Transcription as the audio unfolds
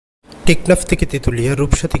টেকনাফ থেকে তেতুলিয়া,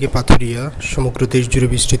 রূপসা থেকে পাথুরিয়া, সমগ্র দেশ জুড়ে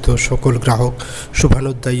বিস্তৃত সকল গ্রাহক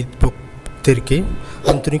শুভানুধ্যায়ীদেরকে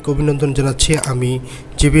আন্তরিক অভিনন্দন জানাচ্ছি। আমি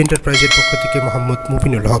জেবি এন্টারপ্রাইজের পক্ষ থেকে মোহাম্মদ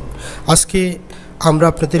মুবিনুল হক। আজকে আমরা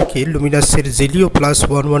আপনাদেরকে লুমিনাসের জেলিও প্লাস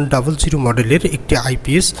 1100 মডেলের একটি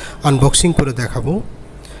আইপিএস আনবক্সিং করে দেখাবো।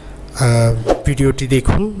 ভিডিওটি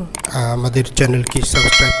দেখুন, আমাদের চ্যানেলকে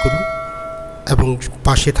সাবস্ক্রাইব করুন এবং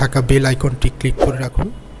পাশে থাকা বেল আইকনটি ক্লিক করে রাখুন।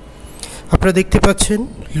 আপনারা দেখতে পাচ্ছেন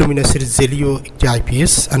লুমিনাসের জেলিও একটি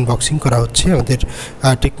আইপিএস আনবক্সিং করা হচ্ছে। আমাদের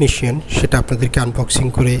টেকনিশিয়ান সেটা আপনাদেরকে আনবক্সিং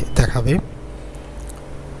করে দেখাবে।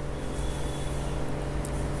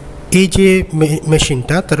 এই যে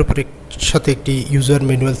মেশিনটা, তার উপরে সাথে একটি ইউজার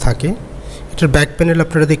ম্যানুয়াল থাকে। এটার ব্যাক প্যানেল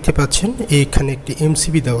আপনারা দেখতে পাচ্ছেন। এইখানে একটি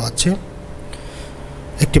এমসিবি দেওয়া আছে,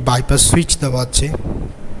 একটি বাইপাস সুইচ দেওয়া আছে,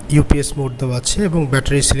 ইউপিএস মোড দেওয়া আছে এবং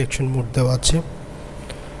ব্যাটারি সিলেকশন মোড দেওয়া আছে।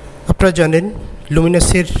 আপনারা জানেন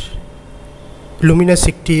লুমিনাস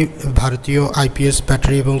একটি ভারতীয় আইপিএস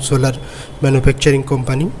ব্যাটারি এবং সোলার ম্যানুফ্যাকচারিং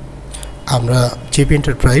কোম্পানি। আমরা জেবি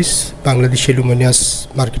এন্টারপ্রাইজ বাংলাদেশে লুমিনাস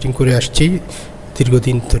মার্কেটিং করে আসছি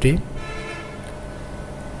দীর্ঘদিন ধরে।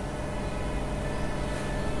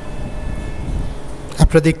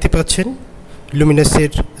 আপনারা দেখতে পাচ্ছেন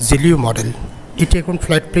লুমিনাসের জেলিও মডেল। এটি এখন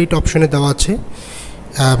ফ্ল্যাট প্লেট অপশনে দেওয়া আছে,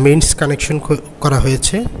 মেইনস কানেকশন করা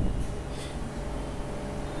হয়েছে।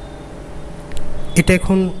 এটা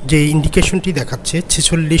এখন যে ইন্ডিকেশনটি দেখাচ্ছে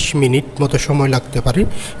 46 মিনিট মতো সময় লাগতে পারে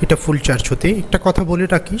এটা ফুল চার্জ হতে। একটা কথা বলে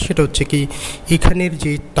রাখি, সেটা হচ্ছে কি এখানের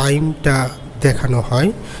যে টাইমটা দেখানো হয়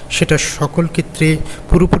সেটা সকল ক্ষেত্রে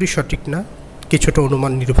পুরোপুরি সঠিক না, কিছুটা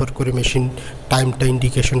অনুমান নির্ভর করে মেশিন টাইমটা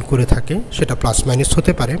ইন্ডিকেশন করে থাকে, সেটা প্লাস মাইনাস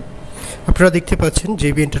হতে পারে। আপনারা দেখতে পাচ্ছেন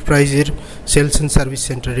জেবি এন্টারপ্রাইজের সেলস অ্যান্ড সার্ভিস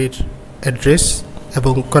সেন্টারের অ্যাড্রেস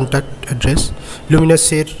এবং কন্ট্যাক্ট অ্যাড্রেস।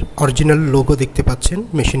 লুমিনাসের অরিজিনাল লোগো দেখতে পাচ্ছেন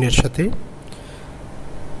মেশিনের সাথে।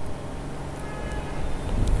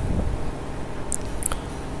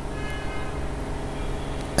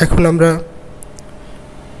 এখন আমরা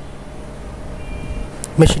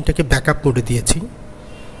মেশিনটাকে ব্যাকআপ মোডে দিয়েছি।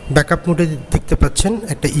 ব্যাকআপ মোডে দেখতে পাচ্ছেন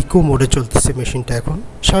একটা ইকো মোডে চলতেছে মেশিনটা। এখন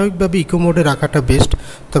স্বাভাবিকভাবে ইকো মোডে রাখাটা বেস্ট,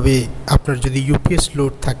 তবে আপনার যদি ইউপিএস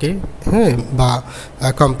লোড থাকে, বা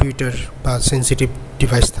কম্পিউটার বা সেন্সিটিভ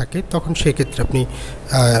ডিভাইস থাকে, তখন সেক্ষেত্রে আপনি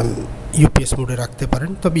ইউপিএস মোডে রাখতে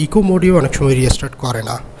পারেন। তবে ইকো মোডেও অনেক সময় রিস্টার্ট করে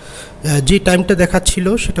না। যে টাইমটা দেখাচ্ছিল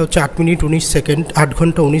সেটা হচ্ছে 8 মিনিট 19 সেকেন্ড, 8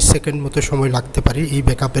 ঘন্টা 19 সেকেন্ড মতো সময় লাগতে পারে এই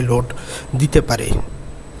ব্যাকআপে লোড দিতে পারে।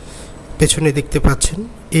 পেছনে দেখতে পাচ্ছেন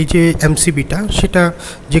এই যে এমসিবিটা, সেটা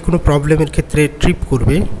যে কোনো প্রবলেমের ক্ষেত্রে ট্রিপ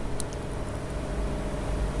করবে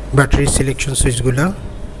ব্যাটারি সিলেকশন সুইচগুলা।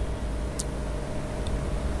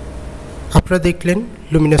 আপনারা দেখলেন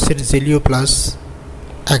লুমিনাসের জেলিও প্লাস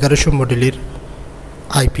 1100 মডেলের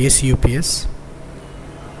আইপিএস ইউপিএস।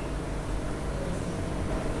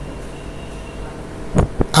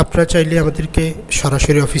 আপনারা চাইলে আমাদেরকে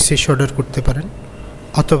সরাসরি অফিসে এসে অর্ডার করতে পারেন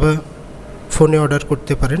অথবা ফোনে অর্ডার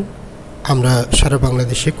করতে পারেন। আমরা সারা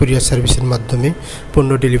বাংলাদেশে কুরিয়ার সার্ভিসের মাধ্যমে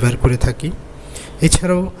পণ্য ডেলিভার করে থাকি।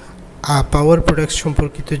 এছাড়াও পাওয়ার প্রোডাক্টস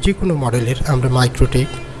সম্পর্কিত যে কোনো মডেলের আমরা মাইক্রোটেক,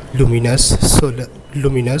 লুমিনাস,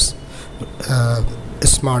 লুমিনাস,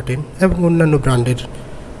 স্মার্টেন এবং অন্যান্য ব্র্যান্ডের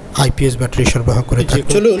আইপিএস ব্যাটারি সরবরাহ করে থাকি।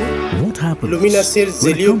 চলুন লুমিনাসের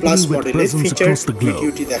জেলিও প্লাস মডেলের ফিচার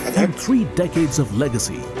ভিডিওটি দেখা যাক। 3 decades of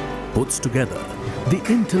legacy puts together the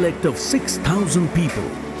intellect of 6,000 people,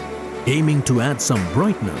 aiming to add some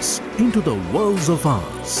brightness into the worlds of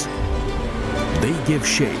ours. They give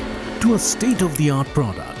shape to a state-of-the-art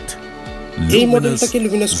product. Luminous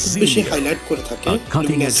Zelio, a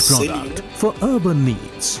cutting-edge product for urban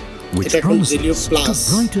needs, which promises to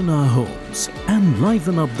brighten our homes and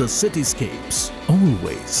liven up the cityscapes,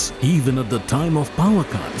 always, even at the time of power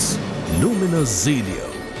cuts. Luminous Zelio,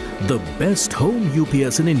 the best home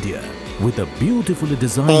UPS in India, with a beautifully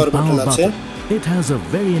designed power button. It has a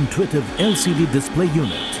very intuitive LCD display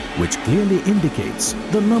unit, which clearly indicates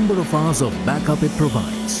the number of hours of backup it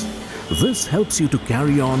provides. This helps you to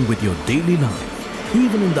carry on with your daily life,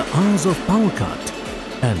 even in the hours of power cut.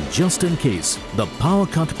 And just in case the power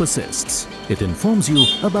cut persists, it informs you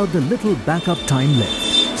about the little backup time left,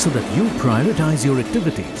 so that you prioritize your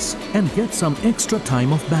activities and get some extra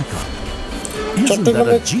time of backup. Isn't that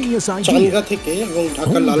a genius idea? থেকে এবং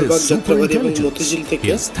ঢাকা লালবাগ যাত্রাবাড়ি এবং মতিঝিল থেকে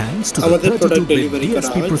আমাদের product delivery করা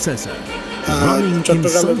হয়।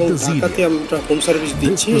 চট্টগ্রাম এবং ঢাকাতে আমরা হোম সার্ভিস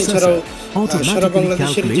দিচ্ছি। এছাড়াও সারা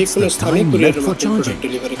বাংলাদেশের যে কোনো স্থানে কুরিয়ার মাধ্যমে প্রোডাক্ট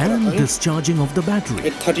ডেলিভারি করা হয়।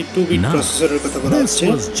 32 বিট প্রসেসরের কথা বলা হচ্ছে।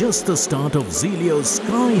 This was just the start of Zelio's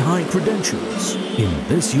sky-high credentials. In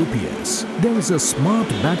this UPS, there is a smart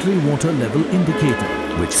battery water level indicator,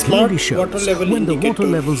 which clearly shows when the water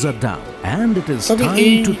levels are down and it is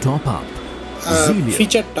time to top up.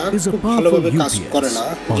 ফিচারটা খুব ভালোভাবে কাজ করে না,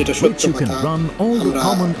 যেটা সত্য কথা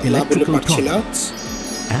আমরা না বলে পারছি না।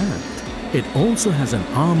 And it also has an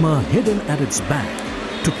armor hidden at its back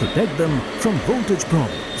to protect them from voltage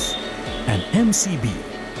problems. An MCB,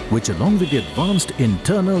 which along with the advanced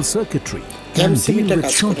internal circuitry can deal with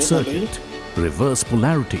short circuit, reverse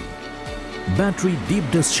polarity, battery deep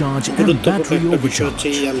discharge and battery overcharge.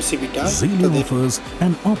 Zelio offers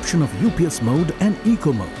an option of UPS mode and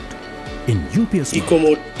Eco mode. In UPS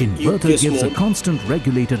mode, inverter gives a constant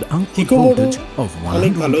regulated output voltage of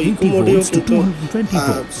 180 volts to 220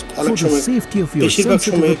 volts for the safety of your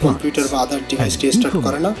sensitive appliance. And Eco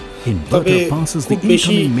mode, inverter passes the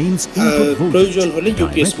incoming mains input voltage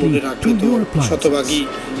directly to your appliances.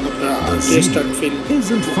 The Zelio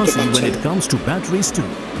isn't fussy when it comes to batteries too.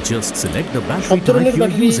 Just select the battery type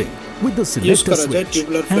you're using with the selector switch,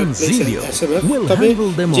 and Zelio will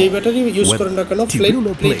handle them all, whether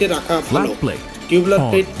tubular plate, flat plate,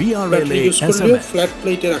 or VRLA SMS.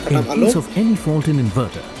 In case of any fault in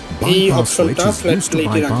inverter, bypass switch is used to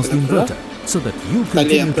bypass the inverter so that you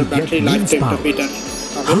continue to get mains power.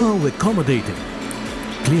 How accommodating!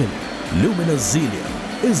 Clearly, Luminous Zelio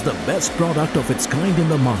is the best product of its kind in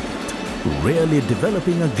the market, rarely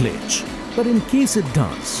developing a glitch. But in case it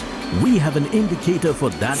does, we have an indicator for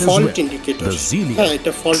that as well. The Zelio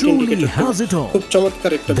truly has it all.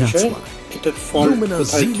 That's why Luminous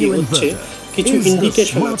Zelio inverter is the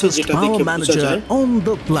smartest power manager on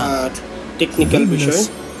the planet. Technical বিষয়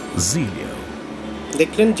Zelio.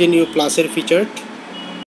 দেখলেন জেনিও প্লাসের feature